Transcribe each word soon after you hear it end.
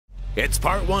It's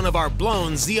part one of our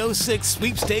blown Z06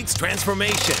 sweepstakes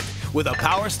transformation with a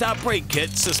power stop brake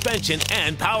kit, suspension,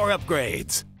 and power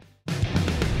upgrades.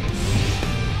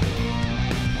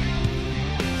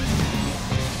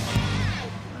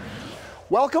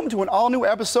 Welcome to an all-new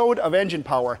episode of Engine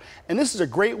Power, and this is a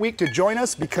great week to join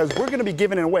us because we're going to be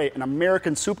giving away an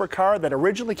American supercar that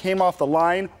originally came off the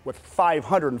line with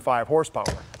 505 horsepower.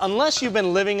 Unless you've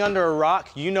been living under a rock,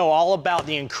 you know all about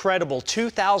the incredible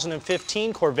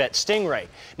 2015 Corvette Stingray.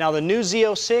 Now, the new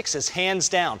Z06 is hands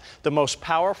down the most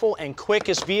powerful and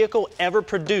quickest vehicle ever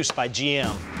produced by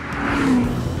GM.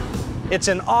 It's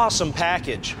an awesome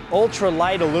package.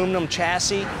 Ultra-light aluminum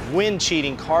chassis,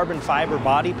 wind-cheating carbon fiber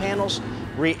body panels,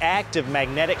 reactive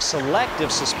magnetic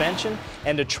selective suspension,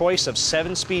 and a choice of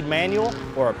 7-speed manual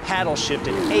or a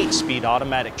paddle-shifted 8-speed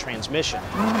automatic transmission.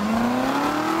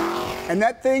 And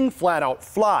that thing flat out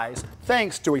flies,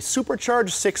 thanks to a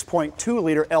supercharged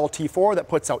 6.2-liter LT4 that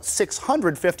puts out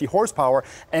 650 horsepower,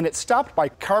 and it's stopped by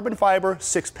carbon fiber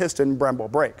 6-piston Brembo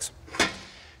brakes.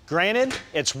 Granted,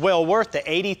 it's well worth the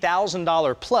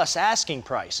 $80,000 plus asking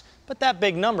price, but that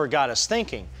big number got us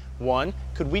thinking. 1,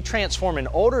 could we transform an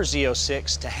older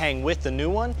Z06 to hang with the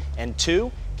new one? And 2,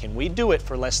 can we do it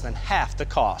for less than half the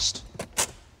cost?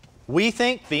 We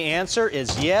think the answer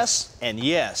is yes and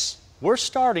yes. We're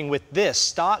starting with this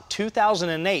stock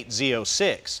 2008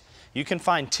 Z06. You can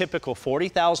find typical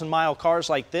 40,000-mile cars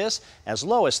like this as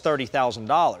low as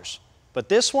 $30,000. But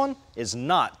this one is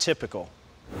not typical.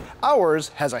 Ours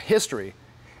has a history.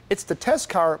 It's the test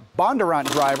car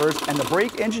Bondurant drivers and the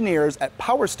brake engineers at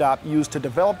PowerStop used to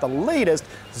develop the latest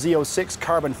Z06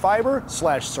 carbon fiber /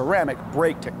 ceramic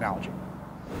brake technology.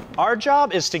 Our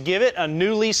job is to give it a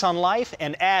new lease on life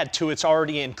and add to its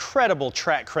already incredible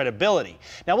track credibility.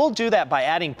 Now, we'll do that by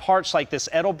adding parts like this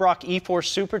Edelbrock E4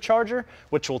 Supercharger,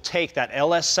 which will take that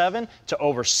LS7 to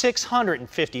over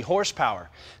 650 horsepower.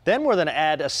 Then we're going to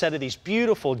add a set of these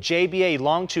beautiful JBA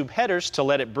Longtube headers to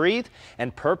let it breathe,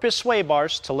 and purpose sway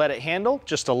bars to let it handle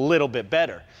just a little bit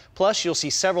better. Plus, you'll see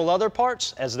several other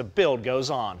parts as the build goes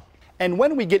on. And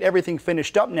when we get everything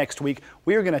finished up next week,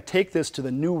 we are going to take this to the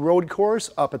new road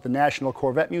course up at the National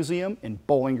Corvette Museum in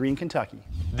Bowling Green, Kentucky.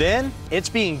 Then it's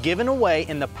being given away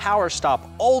in the PowerStop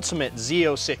Ultimate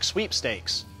Z06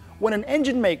 Sweepstakes. When an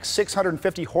engine makes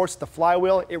 650 horse at the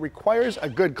flywheel, it requires a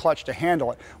good clutch to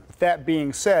handle it. With that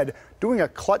being said, doing a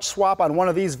clutch swap on one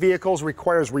of these vehicles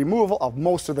requires removal of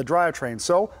most of the drivetrain,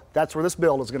 so that's where this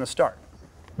build is going to start,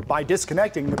 by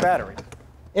disconnecting the battery.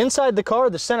 Inside the car,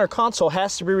 the center console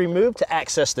has to be removed to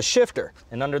access the shifter.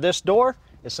 And under this door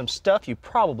is some stuff you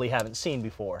probably haven't seen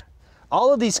before.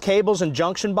 All of these cables and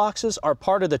junction boxes are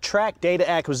part of the track data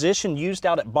acquisition used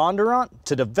out at Bondurant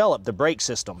to develop the brake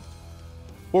system.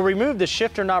 We'll remove the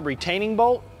shifter knob retaining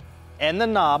bolt and the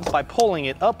knob by pulling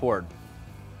it upward.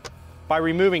 By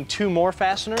removing 2 more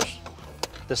fasteners,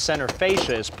 the center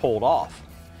fascia is pulled off,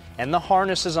 and the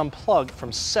harness is unplugged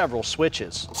from several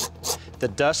switches. The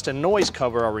dust and noise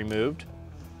cover are removed,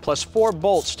 plus 4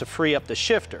 bolts to free up the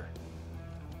shifter.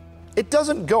 It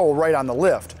doesn't go right on the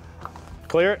lift.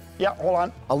 Clear it? Yeah, hold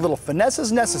on. A little finesse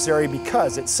is necessary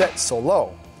because it's set so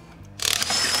low.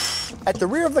 At the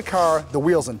rear of the car, the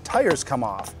wheels and tires come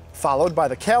off, followed by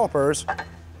the calipers,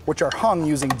 which are hung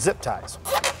using zip ties.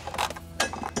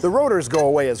 The rotors go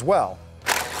away as well.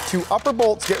 2 upper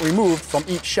bolts get removed from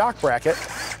each shock bracket,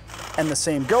 and the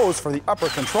same goes for the upper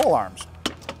control arms.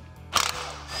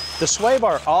 The sway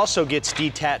bar also gets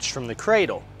detached from the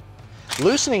cradle.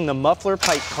 Loosening the muffler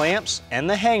pipe clamps and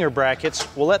the hanger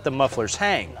brackets will let the mufflers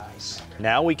hang.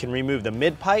 Now we can remove the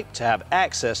mid-pipe to have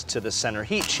access to the center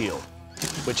heat shield,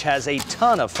 which has a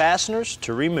ton of fasteners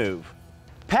to remove.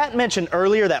 Pat mentioned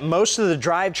earlier that most of the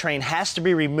drivetrain has to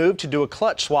be removed to do a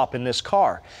clutch swap in this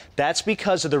car. That's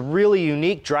because of the really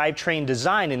unique drivetrain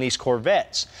design in these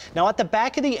Corvettes. Now, at the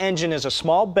back of the engine is a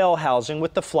small bell housing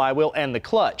with the flywheel and the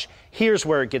clutch. Here's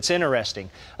where it gets interesting.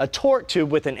 A torque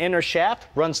tube with an inner shaft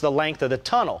runs the length of the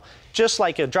tunnel, just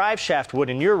like a drive shaft would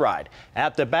in your ride.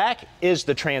 At the back is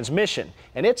the transmission,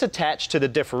 and it's attached to the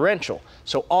differential.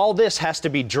 So all this has to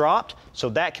be dropped so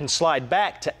that can slide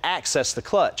back to access the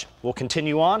clutch. We'll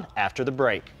continue on after the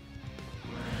break.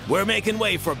 We're making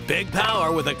way for big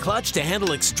power with a clutch to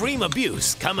handle extreme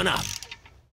abuse coming up.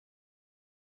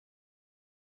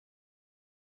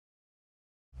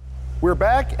 We're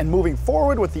back and moving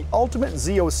forward with the ultimate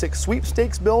Z06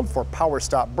 sweepstakes build for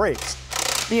PowerStop brakes.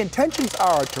 The intentions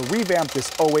are to revamp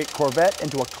this 08 Corvette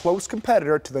into a close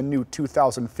competitor to the new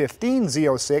 2015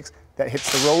 Z06 that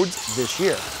hits the roads this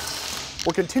year.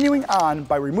 We're continuing on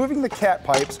by removing the cat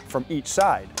pipes from each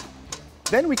side.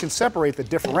 Then we can separate the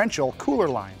differential cooler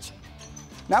lines.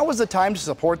 Now is the time to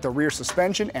support the rear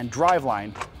suspension and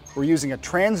driveline. We're using a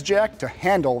trans jack to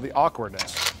handle the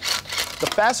awkwardness. The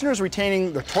fasteners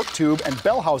retaining the torque tube and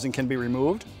bell housing can be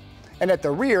removed, and at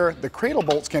the rear, the cradle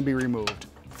bolts can be removed.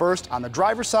 First on the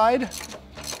driver's side,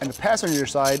 and the passenger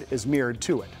side is mirrored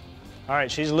to it. All right,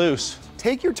 she's loose.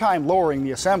 Take your time lowering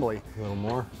the assembly. A little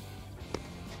more.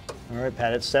 All right,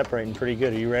 Pat, it's separating pretty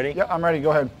good. Are you ready? Yep, I'm ready, go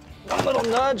ahead. One little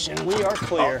nudge and we are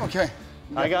clear. Oh, okay.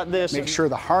 I got this. Make sure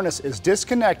the harness is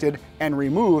disconnected and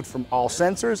removed from all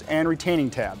sensors and retaining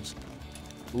tabs.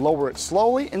 Lower it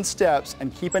slowly in steps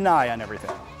and keep an eye on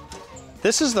everything.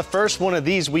 This is the first one of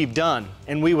these we've done,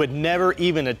 and we would never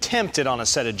even attempt it on a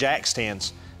set of jack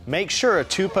stands. Make sure a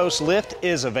 2-post lift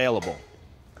is available.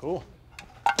 Cool.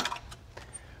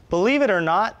 Believe it or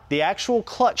not, the actual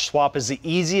clutch swap is the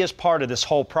easiest part of this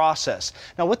whole process.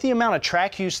 Now, with the amount of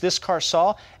track use this car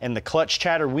saw and the clutch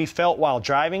chatter we felt while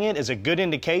driving it is a good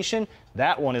indication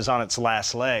that one is on its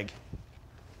last leg.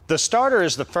 The starter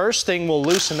is the first thing we'll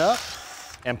loosen up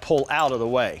and pull out of the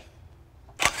way.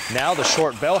 Now the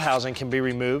short bell housing can be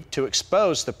removed to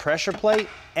expose the pressure plate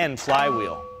and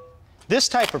flywheel. This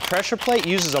type of pressure plate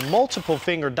uses a multiple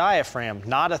finger diaphragm,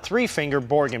 not a 3-finger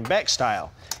Borg and Beck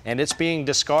style, and it's being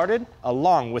discarded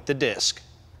along with the disc.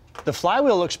 The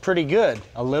flywheel looks pretty good.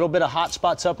 A little bit of hot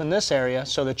spots up in this area,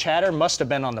 so the chatter must have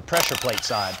been on the pressure plate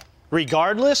side.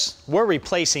 Regardless, we're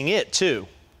replacing it too.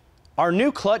 Our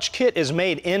new clutch kit is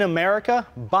made in America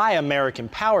by American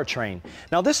Powertrain.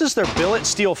 Now this is their billet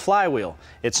steel flywheel.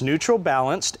 It's neutral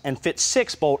balanced and fits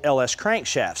 6-bolt LS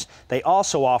crankshafts. They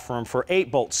also offer them for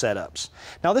 8-bolt setups.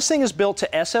 Now this thing is built to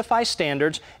SFI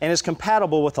standards and is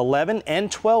compatible with 11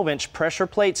 and 12-inch pressure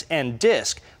plates and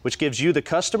disc, which gives you, the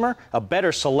customer, a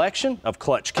better selection of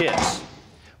clutch kits.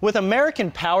 With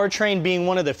American Powertrain being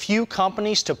one of the few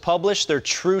companies to publish their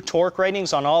true torque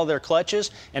ratings on all of their clutches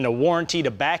and a warranty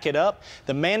to back it up,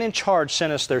 the man in charge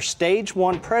sent us their Stage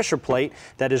 1 pressure plate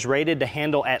that is rated to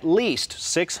handle at least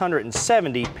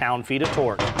 670 pound-feet of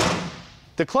torque.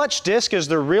 The clutch disc is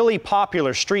the really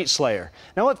popular street slayer.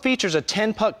 Now it features a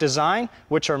 10-puck design,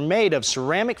 which are made of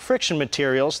ceramic friction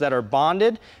materials that are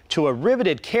bonded to a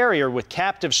riveted carrier with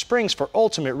captive springs for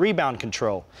ultimate rebound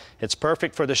control. It's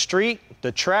perfect for the street,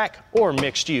 the track, or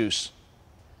mixed use.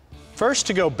 First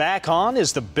to go back on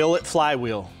is the billet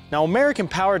flywheel. Now American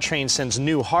Powertrain sends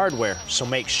new hardware, so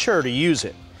make sure to use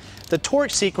it. The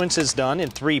torque sequence is done in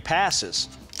 3 passes.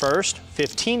 First,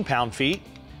 15 pound-feet,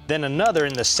 then another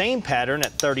in the same pattern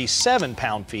at 37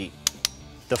 pound-feet.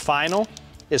 The final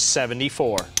is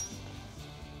 74.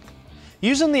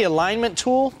 Using the alignment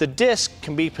tool, the disc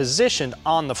can be positioned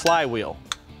on the flywheel,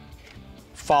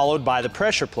 followed by the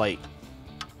pressure plate.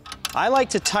 I like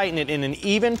to tighten it in an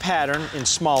even pattern in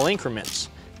small increments.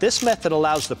 This method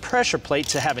allows the pressure plate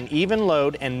to have an even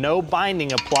load and no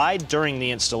binding applied during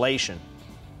the installation.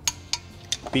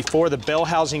 Before the bell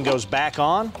housing goes back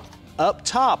on, up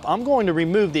top, I'm going to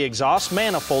remove the exhaust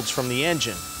manifolds from the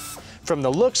engine. From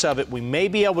the looks of it, we may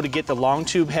be able to get the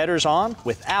Longtube headers on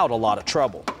without a lot of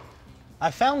trouble. I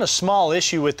found a small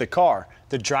issue with the car.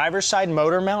 The driver's side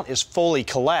motor mount is fully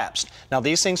collapsed. Now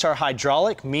these things are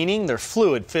hydraulic, meaning they're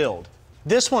fluid filled.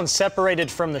 This one's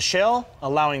separated from the shell,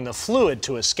 allowing the fluid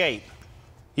to escape.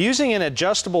 Using an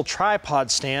adjustable tripod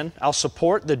stand, I'll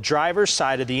support the driver's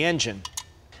side of the engine.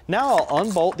 Now I'll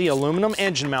unbolt the aluminum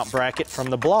engine mount bracket from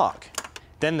the block.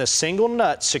 Then the single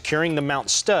nut securing the mount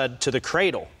stud to the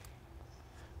cradle.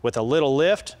 With a little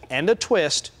lift and a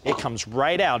twist, it comes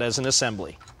right out as an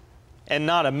assembly. And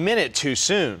not a minute too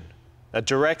soon. A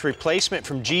direct replacement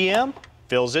from GM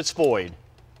fills its void.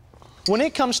 When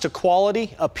it comes to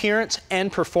quality, appearance,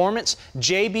 and performance,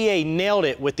 JBA nailed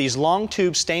it with these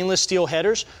Longtube stainless steel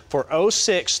headers for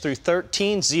 06 through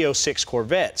 13 Z06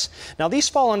 Corvettes. Now these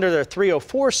fall under their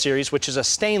 304 series, which is a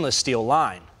stainless steel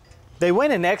line. They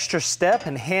went an extra step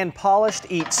and hand polished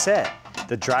each set.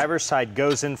 The driver's side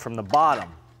goes in from the bottom.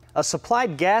 A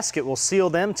supplied gasket will seal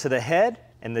them to the head,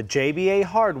 and the JBA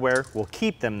hardware will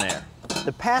keep them there.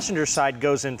 The passenger side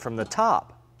goes in from the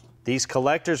top. These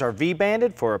collectors are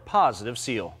V-banded for a positive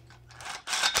seal.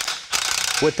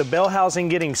 With the bell housing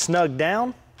getting snugged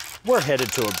down, we're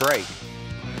headed to a break.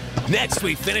 Next,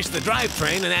 we finish the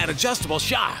drivetrain and add adjustable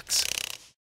shocks.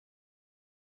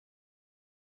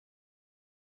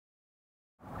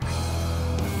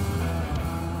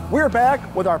 We're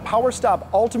back with our PowerStop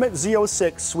Ultimate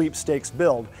Z06 Sweepstakes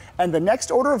build, and the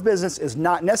next order of business is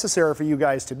not necessary for you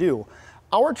guys to do.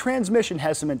 Our transmission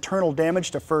has some internal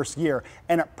damage to first gear,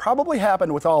 and it probably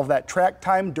happened with all of that track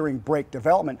time during brake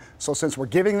development. So since we're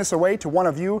giving this away to one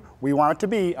of you, we want it to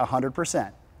be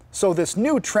 100%. So this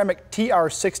new Tremec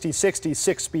TR6060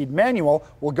 6-speed manual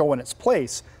will go in its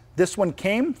place. This one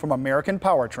came from American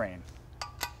Powertrain.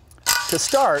 To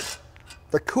start,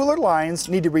 the cooler lines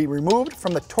need to be removed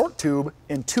from the torque tube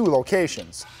in 2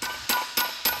 locations.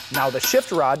 Now the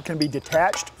shift rod can be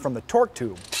detached from the torque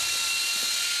tube,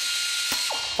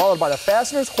 followed by the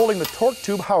fasteners holding the torque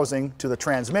tube housing to the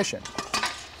transmission.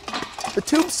 The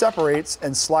tube separates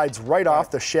and slides right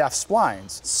off the shaft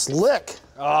splines. Slick.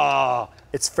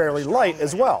 It's fairly light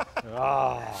as well.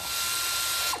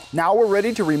 Now we're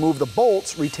ready to remove the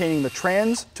bolts retaining the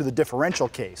trans to the differential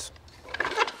case.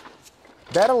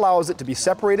 That allows it to be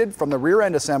separated from the rear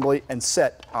end assembly and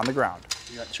set on the ground.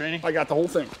 You got training? I got the whole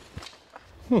thing.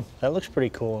 That looks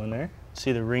pretty cool in there.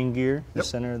 See the ring gear, the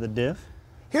center of the diff?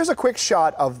 Here's a quick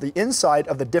shot of the inside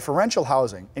of the differential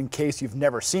housing in case you've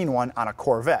never seen one on a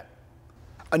Corvette.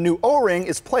 A new O-ring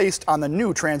is placed on the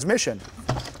new transmission.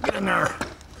 Get in there.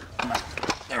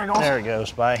 There it goes. There it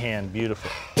goes, by hand, beautiful.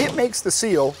 It makes the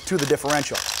seal to the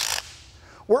differential.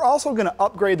 We're also going to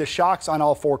upgrade the shocks on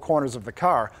all 4 corners of the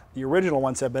car. The original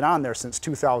ones have been on there since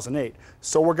 2008.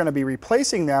 So we're going to be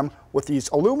replacing them with these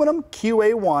aluminum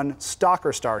QA1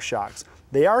 Stalker Star shocks.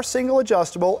 They are single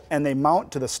adjustable and they mount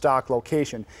to the stock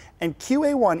location. And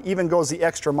QA1 even goes the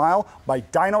extra mile by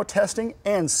dyno testing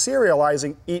and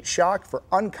serializing each shock for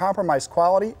uncompromised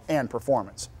quality and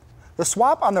performance. The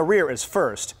swap on the rear is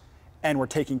first, and we're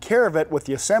taking care of it with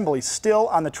the assembly still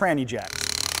on the tranny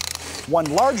jacks. One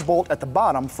large bolt at the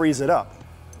bottom frees it up.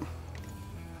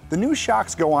 The new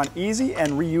shocks go on easy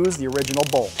and reuse the original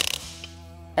bolt.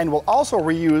 And we'll also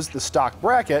reuse the stock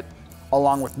bracket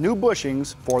along with new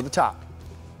bushings for the top.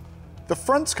 The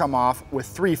fronts come off with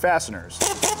 3 fasteners.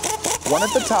 One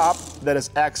at the top that is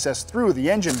accessed through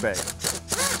the engine bay.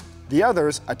 The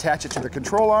others attach it to the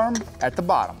control arm at the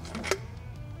bottom.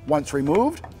 Once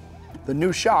removed, the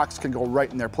new shocks can go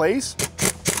right in their place,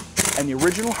 and the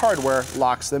original hardware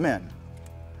locks them in.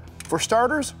 For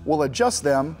starters, we'll adjust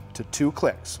them to 2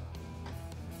 clicks.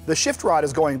 The shift rod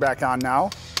is going back on now,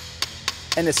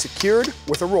 and is secured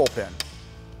with a roll pin.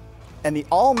 And the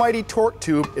almighty torque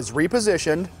tube is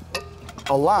repositioned,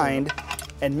 aligned,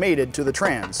 and mated to the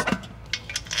trans.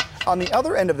 On the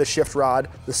other end of the shift rod,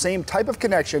 the same type of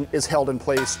connection is held in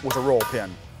place with a roll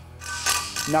pin.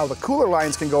 Now the cooler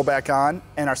lines can go back on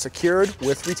and are secured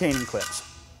with retaining clips.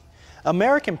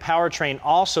 American Powertrain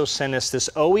also sent us this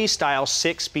OE-style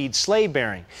 6-speed slave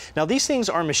bearing. Now these things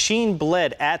are machine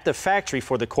bled at the factory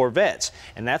for the Corvettes,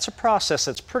 and that's a process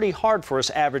that's pretty hard for us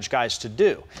average guys to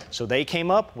do. So they came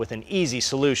up with an easy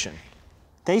solution.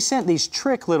 They sent these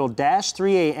trick little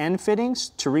 -3A end fittings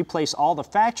to replace all the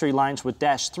factory lines with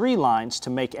 -3 lines to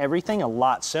make everything a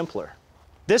lot simpler.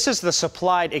 This is the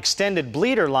supplied extended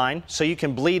bleeder line, so you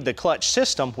can bleed the clutch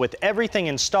system with everything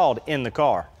installed in the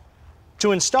car.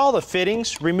 To install the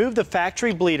fittings, remove the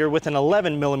factory bleeder with an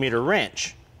 11mm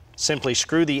wrench. Simply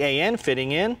screw the AN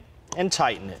fitting in and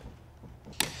tighten it.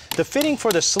 The fitting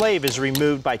for the slave is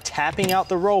removed by tapping out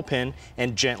the roll pin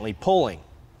and gently pulling.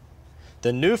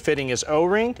 The new fitting is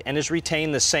O-ringed and is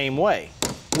retained the same way,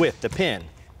 with the pin.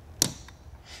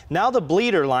 Now the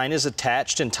bleeder line is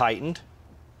attached and tightened,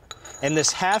 and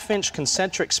this 1/2-inch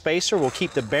concentric spacer will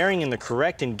keep the bearing in the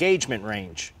correct engagement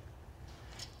range.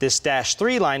 This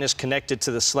 -3 line is connected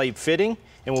to the slave fitting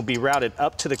and will be routed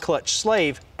up to the clutch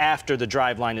slave after the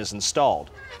driveline is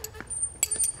installed,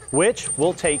 which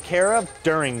we'll take care of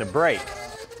during the break,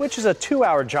 which is a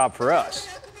 2-hour job for us.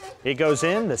 It goes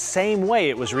in the same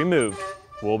way it was removed.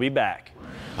 We'll be back.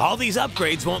 All these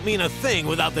upgrades won't mean a thing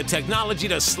without the technology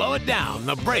to slow it down.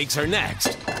 The brakes are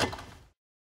next.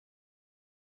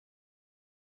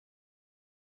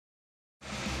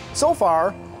 So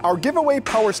far, our giveaway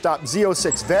PowerStop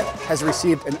Z06 Vet has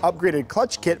received an upgraded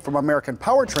clutch kit from American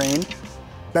Powertrain,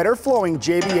 better flowing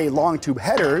JBA Longtube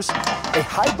headers, a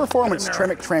high-performance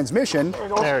Tremec transmission,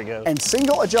 There it goes. and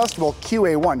single adjustable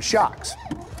QA1 shocks.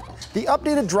 The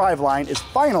updated driveline is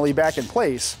finally back in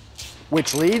place,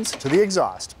 which leads to the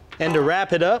exhaust. And to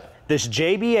wrap it up, this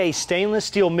JBA stainless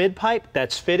steel mid-pipe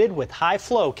that's fitted with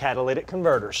high-flow catalytic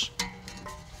converters.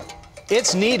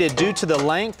 It's needed due to the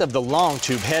length of the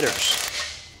Longtube headers,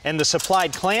 and the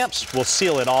supplied clamps will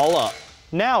seal it all up.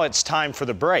 Now it's time for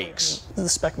the brakes. This is the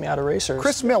Spec Miata Racers.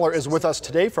 Chris Miller is with us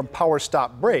today from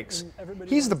PowerStop Brakes.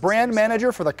 He's the brand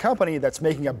manager for the company that's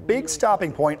making a big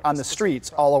stopping point on the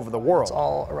streets all over the world.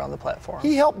 All around the platform.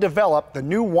 He helped develop the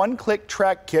new one-click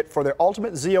track kit for their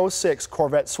ultimate Z06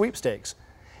 Corvette sweepstakes.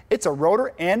 It's a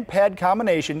rotor and pad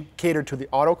combination catered to the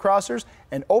autocrossers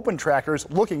and open trackers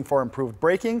looking for improved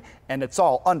braking, and it's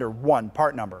all under one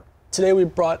part number. Today we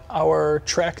brought our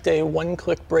track day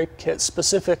one-click brake kit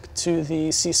specific to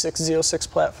the C6 Z06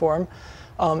 platform.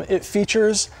 It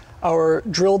features our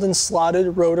drilled and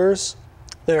slotted rotors,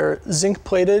 They're zinc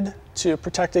plated to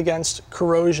protect against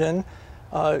corrosion,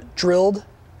 drilled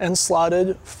and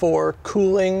slotted for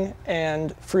cooling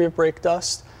and free of brake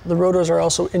dust. The rotors are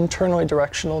also internally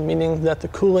directional, meaning that the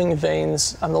cooling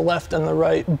vanes on the left and the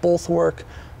right both work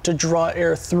to draw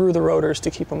air through the rotors to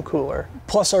keep them cooler.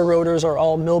 Plus, our rotors are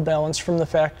all mill balanced from the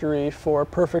factory for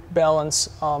perfect balance,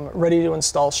 ready to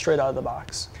install straight out of the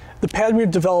box. The pad we've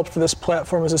developed for this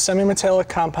platform is a semi-metallic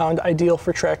compound ideal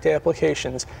for track day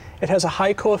applications. It has a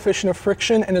high coefficient of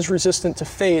friction and is resistant to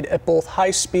fade at both high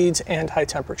speeds and high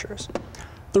temperatures.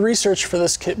 The research for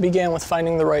this kit began with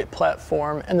finding the right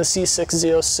platform, and the C6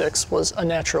 Z06 was a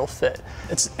natural fit.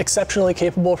 It's exceptionally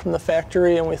capable from the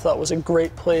factory, and we thought was a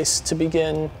great place to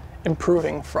begin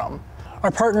improving from.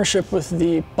 Our partnership with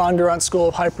the Bondurant School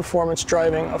of High Performance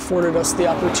Driving afforded us the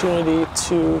opportunity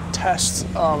to test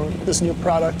this new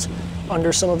product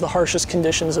under some of the harshest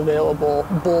conditions available,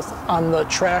 both on the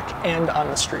track and on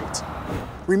the street.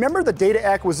 Remember the data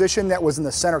acquisition that was in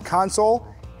the center console?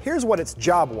 Here's what its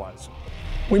job was.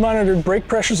 We monitored brake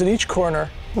pressures at each corner,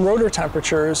 rotor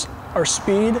temperatures, our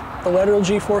speed, the lateral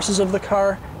G-forces of the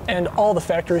car, and all the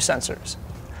factory sensors.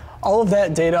 All of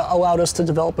that data allowed us to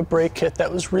develop a brake kit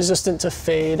that was resistant to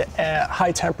fade at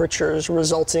high temperatures,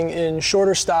 resulting in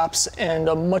shorter stops and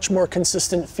a much more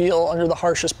consistent feel under the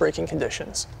harshest braking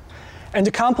conditions. And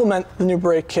to complement the new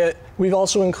brake kit, we've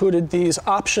also included these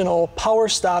optional power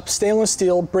stop stainless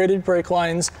steel braided brake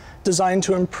lines designed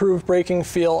to improve braking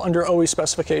feel under OE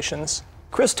specifications.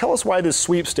 Chris, tell us why this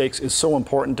sweepstakes is so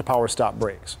important to power stop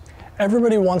brakes.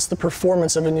 Everybody wants the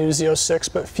performance of a new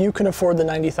Z06, but few can afford the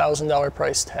 $90,000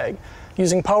 price tag.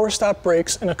 Using power stop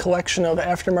brakes and a collection of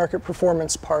aftermarket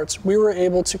performance parts, we were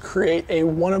able to create a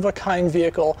one-of-a-kind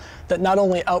vehicle that not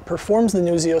only outperforms the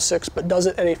new Z06, but does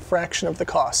it at a fraction of the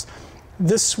cost.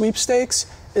 This sweepstakes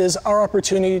is our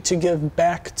opportunity to give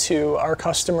back to our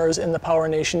customers and the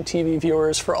POWERNATION TV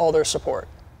viewers for all their support.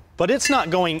 But it's not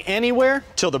going anywhere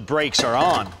till the brakes are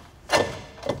on.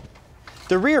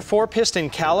 The rear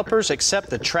 4-piston calipers accept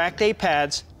the track day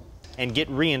pads and get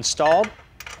reinstalled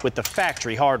with the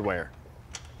factory hardware.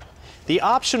 The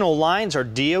optional lines are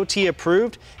DOT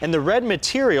approved, and the red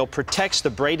material protects the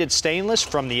braided stainless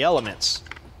from the elements.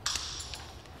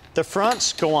 The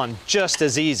fronts go on just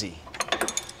as easy.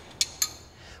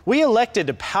 We elected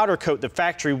to powder coat the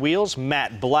factory wheels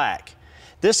matte black.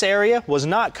 This area was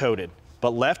not coated,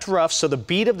 but left rough so the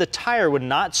bead of the tire would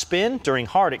not spin during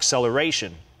hard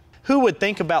acceleration. Who would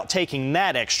think about taking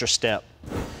that extra step?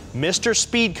 Mr.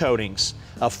 Speed Coatings,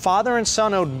 a father and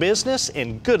son owned business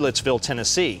in Goodlettsville,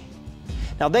 Tennessee.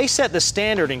 Now they set the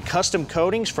standard in custom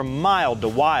coatings from mild to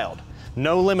wild.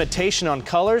 No limitation on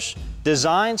colors,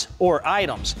 designs, or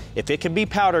items. If it can be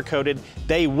powder coated,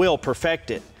 they will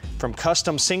perfect it. From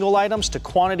custom single items to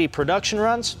quantity production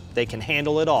runs, they can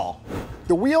handle it all.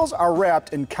 The wheels are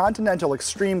wrapped in Continental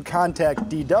Extreme Contact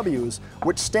DWs,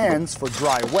 which stands for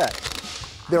dry wet.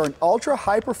 They're an ultra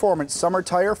high performance summer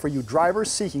tire for you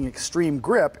drivers seeking extreme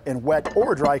grip in wet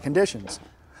or dry conditions.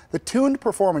 The tuned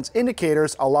performance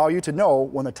indicators allow you to know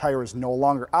when the tire is no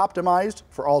longer optimized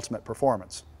for ultimate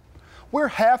performance. We're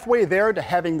halfway there to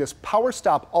having this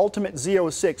PowerStop Ultimate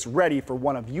Z06 ready for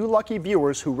one of you lucky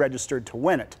viewers who registered to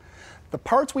win it. The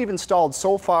parts we've installed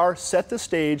so far set the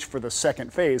stage for the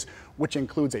second phase, which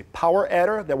includes a power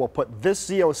adder that will put this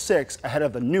Z06 ahead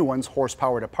of the new one's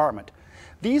horsepower department.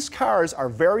 These cars are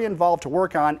very involved to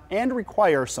work on and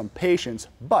require some patience,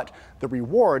 but the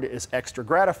reward is extra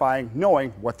gratifying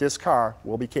knowing what this car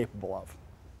will be capable of.